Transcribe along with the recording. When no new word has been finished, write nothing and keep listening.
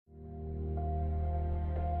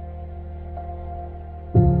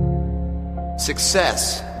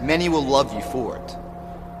Success, many will love you for it.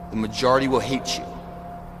 The majority will hate you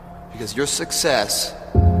because your success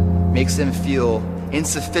makes them feel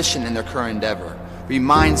insufficient in their current endeavor,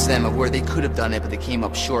 reminds them of where they could have done it but they came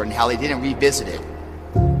up short and how they didn't revisit it,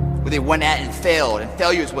 where they went at it and failed, and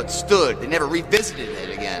failure is what stood. They never revisited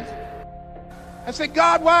it again. I said,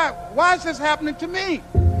 God, why is this happening to me?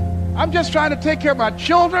 I'm just trying to take care of my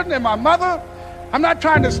children and my mother. I'm not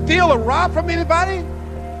trying to steal or rob from anybody.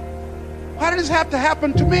 Why did this have to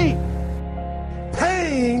happen to me?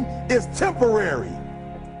 Pain is temporary.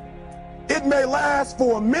 It may last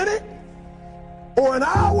for a minute, or an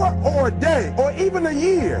hour, or a day, or even a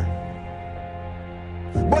year.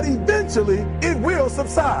 But eventually, it will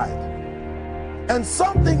subside, and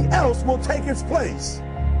something else will take its place.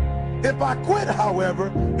 If I quit,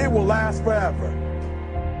 however, it will last forever.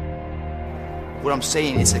 What I'm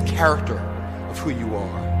saying is the character of who you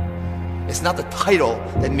are. It's not the title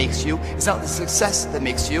that makes you. It's not the success that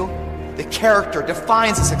makes you. The character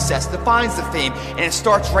defines the success, defines the fame, and it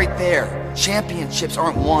starts right there. Championships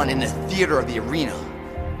aren't won in the theater or the arena.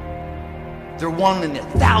 They're won in the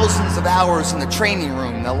thousands of hours in the training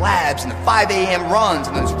room, in the labs, in the 5 a.m. runs,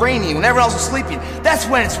 and when it's raining, when everyone else is sleeping. That's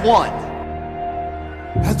when it's won.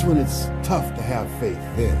 That's when it's tough to have faith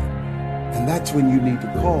then. And that's when you need to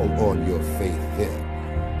call on your faith then.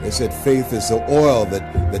 They said faith is the oil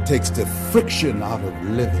that takes the friction out of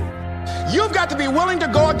living. You've got to be willing to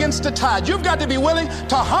go against the tide. You've got to be willing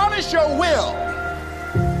to harness your will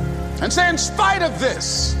and say, in spite of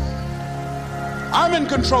this, I'm in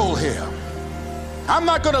control here. I'm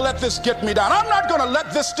not going to let this get me down. I'm not going to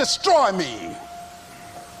let this destroy me.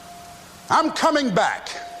 I'm coming back,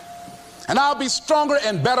 and I'll be stronger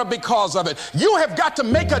and better because of it. You have got to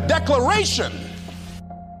make a declaration.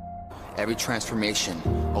 Every transformation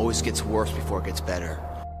always gets worse before it gets better.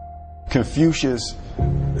 Confucius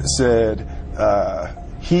said,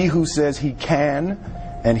 he who says he can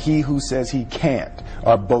and he who says he can't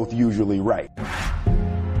are both usually right.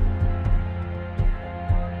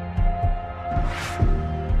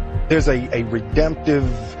 There's a redemptive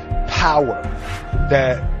power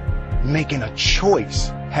that making a choice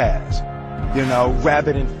has, you know,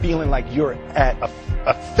 rather than feeling like you're at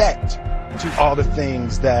effect to all the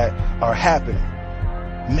things that are happening.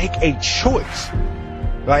 Make a choice.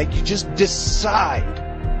 Like, you just decide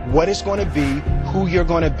what it's going to be, who you're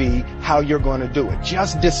going to be, how you're going to do it.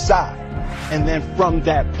 Just decide. And then from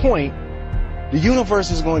that point, the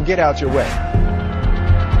universe is going to get out your way.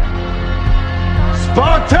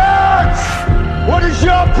 Spartans! What is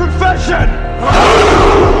your profession?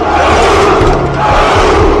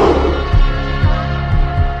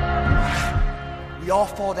 We all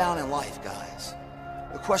fall down in life, guys.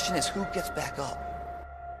 The question is, who gets back up?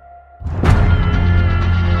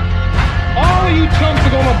 All of you chumps are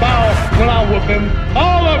gonna bow when I whoop him.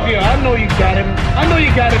 All of you. I know you got him. I know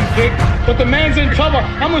you got him picked. But the man's in trouble.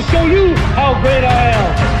 I'm gonna show you how great I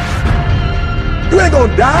am. You ain't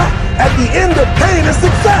gonna die. At the end of pain is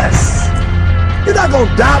success. You're not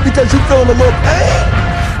gonna die because you're feeling a little pain.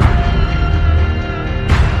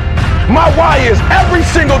 My why is every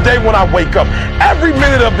single day when I wake up, every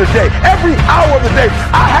minute of the day, every hour of the day,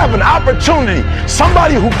 I have an opportunity.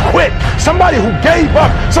 Somebody who quit, somebody who gave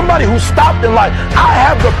up, somebody who stopped in life. I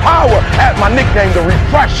have the power, as my nickname, the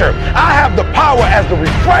refresher. I have the power as the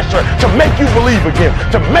refresher to make you believe again,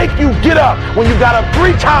 to make you get up when you got up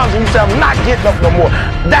 3 times and you say, I'm not getting up no more.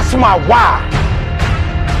 That's my why.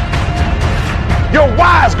 Your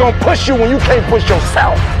why is gonna push you when you can't push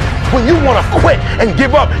yourself. When you want to quit and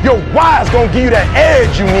give up, your why is going to give you that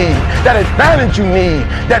edge you need, that advantage you need,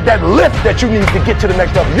 that lift that you need to get to the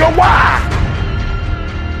next level. Your why.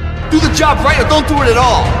 Do the job right or don't do it at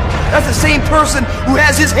all. That's the same person who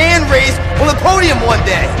has his hand raised on the podium one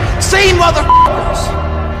day. Same motherfuckers.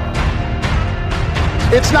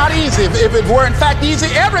 It's not easy. If it were in fact easy,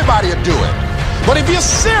 everybody would do it. But if you're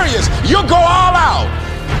serious, you'll go all out.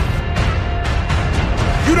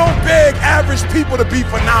 You don't beg average people to be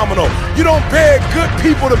phenomenal. You don't beg good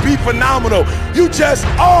people to be phenomenal. You just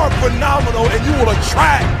are phenomenal, and you will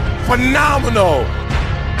attract phenomenal.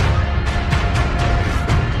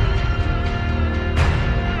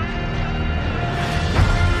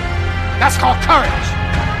 That's called courage.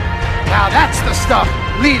 Now that's the stuff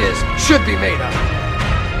leaders should be made of.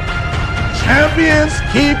 Champions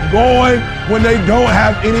keep going when they don't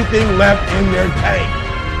have anything left in their tank.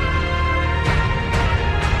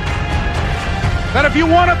 That if you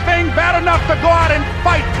want a thing bad enough to go out and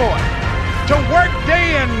fight for it, to work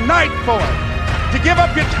day and night for it, to give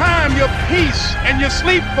up your time, your peace, and your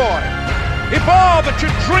sleep for it, if all that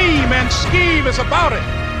you dream and scheme is about it,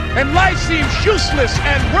 and life seems useless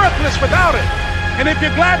and worthless without it, and if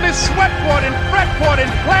you gladly sweat for it and fret for it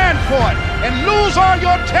and plan for it and lose all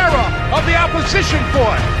your terror of the opposition for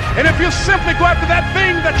it, and if you simply go after that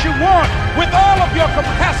thing that you want with all of your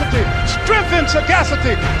capacity, strength and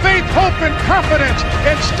sagacity, faith, hope, and confidence,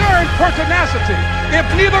 and stern pertinacity, if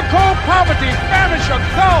neither cold poverty, famish, or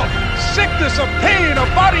gulf, sickness or pain or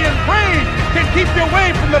body and brain can keep you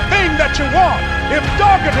away from the thing that you want, if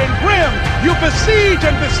dogged and grim you besiege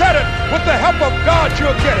and beset it, with the help of God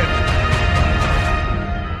you'll get it.